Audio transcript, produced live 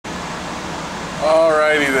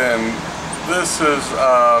Alrighty then, this is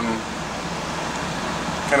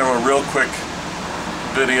kind of a real quick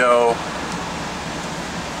video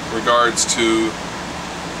regards to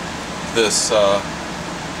this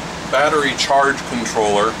battery charge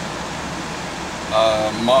controller,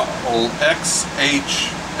 model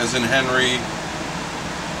XH as in Henry,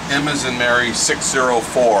 M as in Mary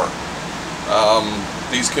 604.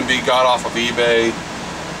 These can be got off of eBay.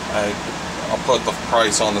 I'll put the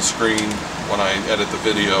price on the screen when I edit the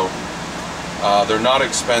video. They're not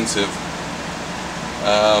expensive.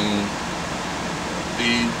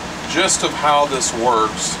 The gist of how this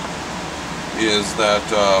works is that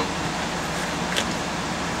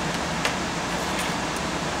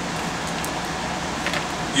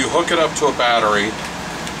you hook it up to a battery,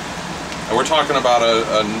 and we're talking about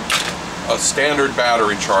a standard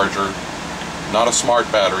battery charger, not a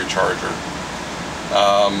smart battery charger.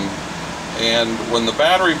 And when the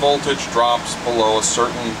battery voltage drops below a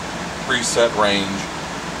certain preset range,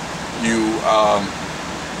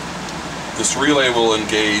 this relay will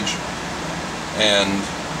engage, and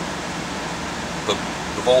the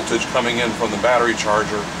voltage coming in from the battery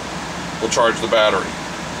charger will charge the battery.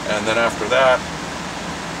 And then after that,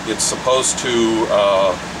 it's supposed to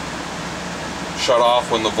shut off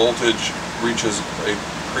when the voltage reaches a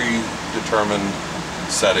predetermined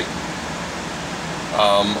setting.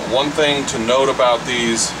 One thing to note about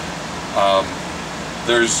these,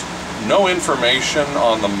 there's no information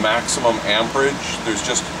on the maximum amperage. There's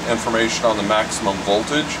just information on the maximum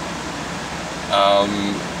voltage.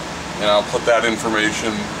 And I'll put that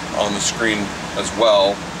information on the screen as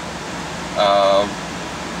well.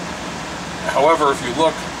 However, if you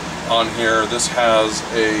look on here, this has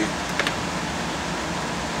a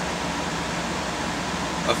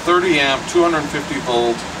 30 amp, 250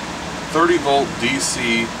 volt, 30 volt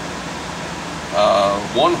DC,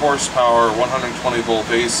 1 horsepower, 120 volt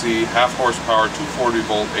AC, half horsepower, 240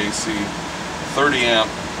 volt AC, 30 amp,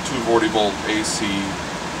 240 volt AC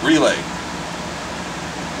relay.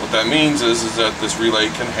 What that means is that this relay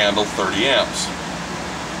can handle 30 amps.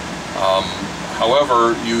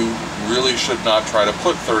 However, you really should not try to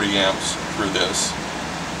put 30 amps through this.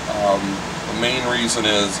 The main reason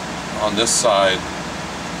is, on this side,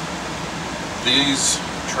 these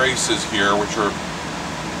traces here, which are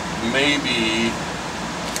maybe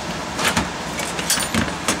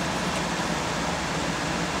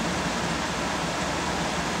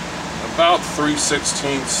about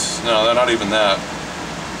 3/16, no, they're not even that.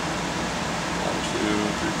 1, 2,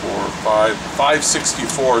 3, 4, 5,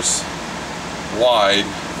 5/64 wide.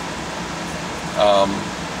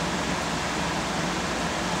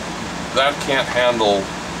 That can't handle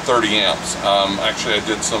 30 amps. Actually, I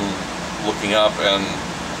did some looking up, and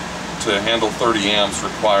to handle 30 amps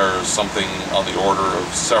requires something on the order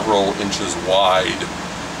of several inches wide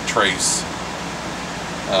trace.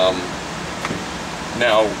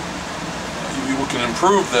 Now, you can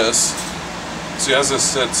improve this. See, as this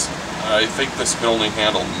sits, I think this can only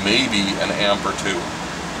handle maybe an amp or two.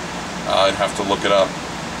 I'd have to look it up.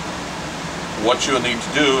 What you'll need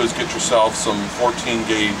to do is get yourself some 14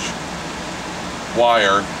 gauge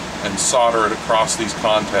wire and solder it across these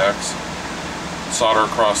contacts. Solder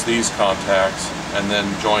across these contacts, and then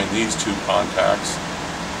join these two contacts.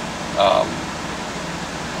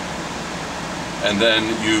 And then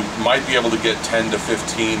you might be able to get 10 to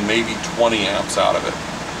 15, maybe 20 amps out of it.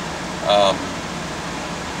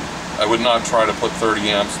 I would not try to put 30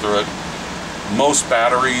 amps through it. Most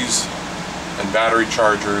batteries and battery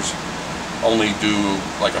chargers only do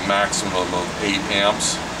like a maximum of 8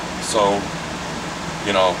 amps. So,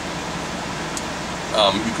 you know,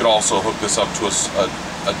 you could also hook this up to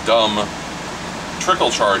a dumb trickle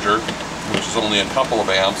charger, which is only a couple of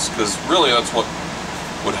amps, because really that's what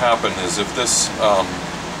would happen is if this,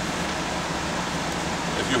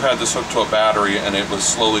 if you had this hooked to a battery and it was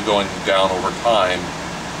slowly going down over time,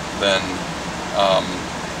 then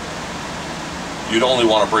you'd only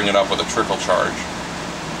want to bring it up with a trickle charge.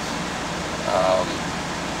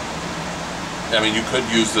 I mean, you could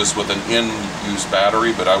use this with an in-use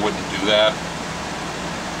battery, but I wouldn't do that.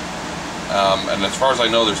 And as far as I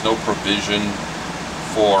know, there's no provision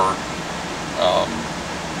for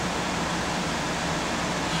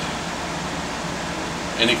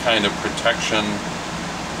any kind of protection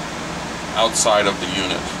outside of the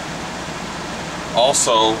unit.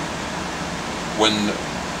 Also, when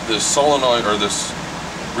this solenoid or this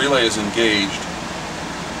relay is engaged,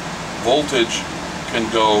 voltage can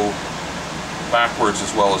go backwards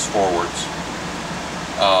as well as forwards.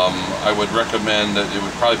 I would recommend that it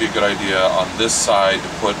would probably be a good idea on this side to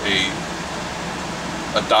put a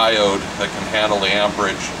diode that can handle the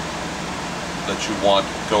amperage that you want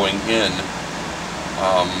going in.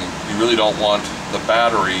 You really don't want the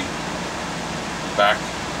battery back.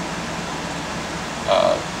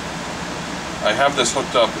 I have this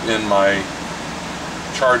hooked up in my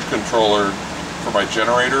charge controller for my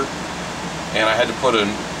generator, and I had to put a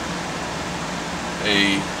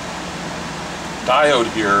diode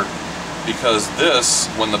here because this,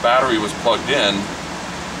 when the battery was plugged in,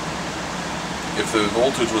 if the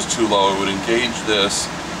voltage was too low, it would engage this,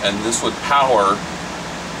 and this would power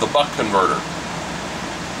the buck converter.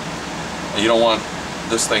 And you don't want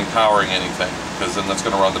this thing powering anything, because then that's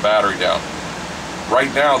going to run the battery down.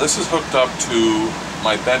 Right now, this is hooked up to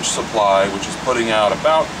my bench supply, which is putting out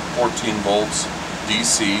about 14 volts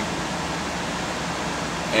DC,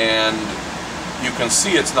 and you can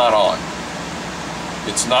see it's not on.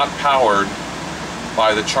 It's not powered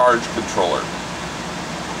by the charge controller,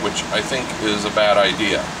 which I think is a bad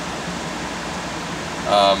idea.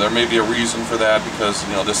 There may be a reason for that, because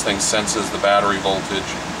this thing senses the battery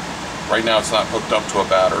voltage. Right now it's not hooked up to a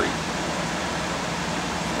battery,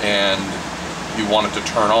 and you want it to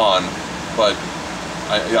turn on, but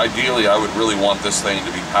ideally I would really want this thing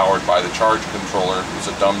to be powered by the charge controller, who's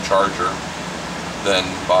a dumb charger, than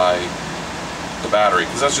by the battery,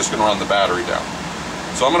 because that's just going to run the battery down.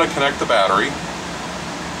 So I'm going to connect the battery.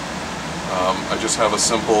 I just have a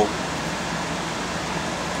simple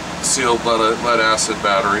sealed lead acid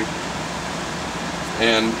battery,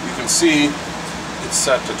 and you can see it's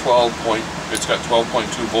set to it's got 12.2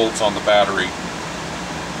 volts on the battery.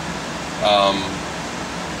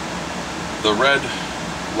 The red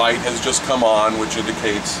light has just come on, which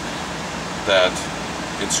indicates that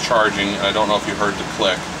it's charging. I don't know if you heard the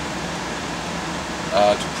click.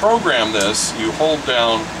 To program this, you hold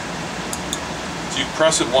down, so you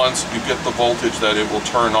press it once, you get the voltage that it will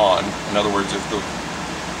turn on. In other words, if the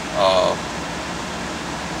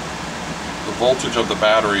voltage of the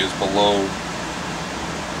battery is below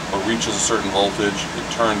or reaches a certain voltage,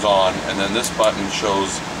 it turns on, and then this button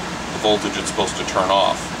shows the voltage it's supposed to turn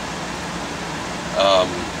off.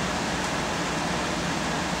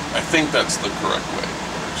 I think that's the correct way it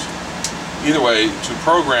works. Either way, to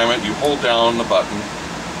program it, you hold down the button,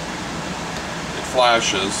 it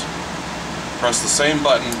flashes, press the same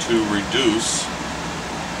button to reduce,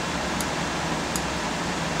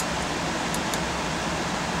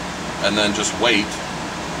 and then just wait,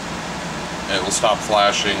 and it will stop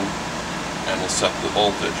flashing and will set the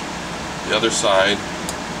voltage. The other side,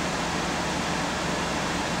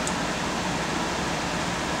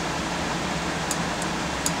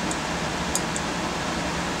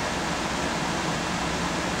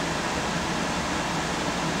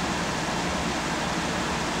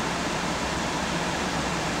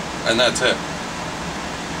 and that's it.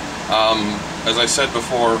 As I said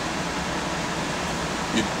before,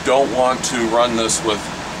 you don't want to run this with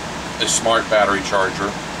a smart battery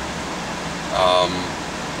charger.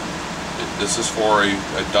 This is for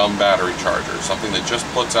a dumb battery charger, something that just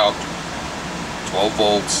puts out 12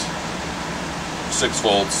 volts, 6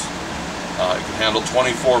 volts. It can handle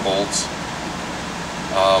 24 volts.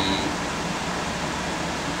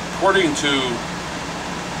 According to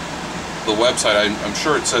the website, I'm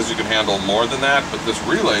sure it says you can handle more than that, but this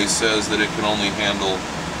relay says that it can only handle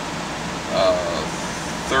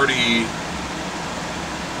 30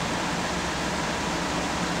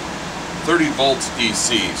 volts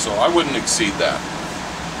DC, so I wouldn't exceed that.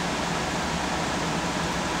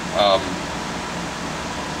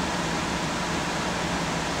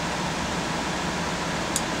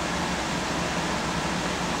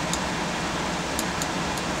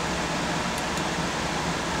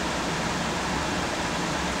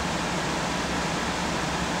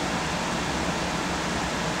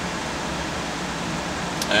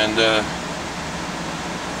 And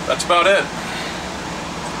that's about it.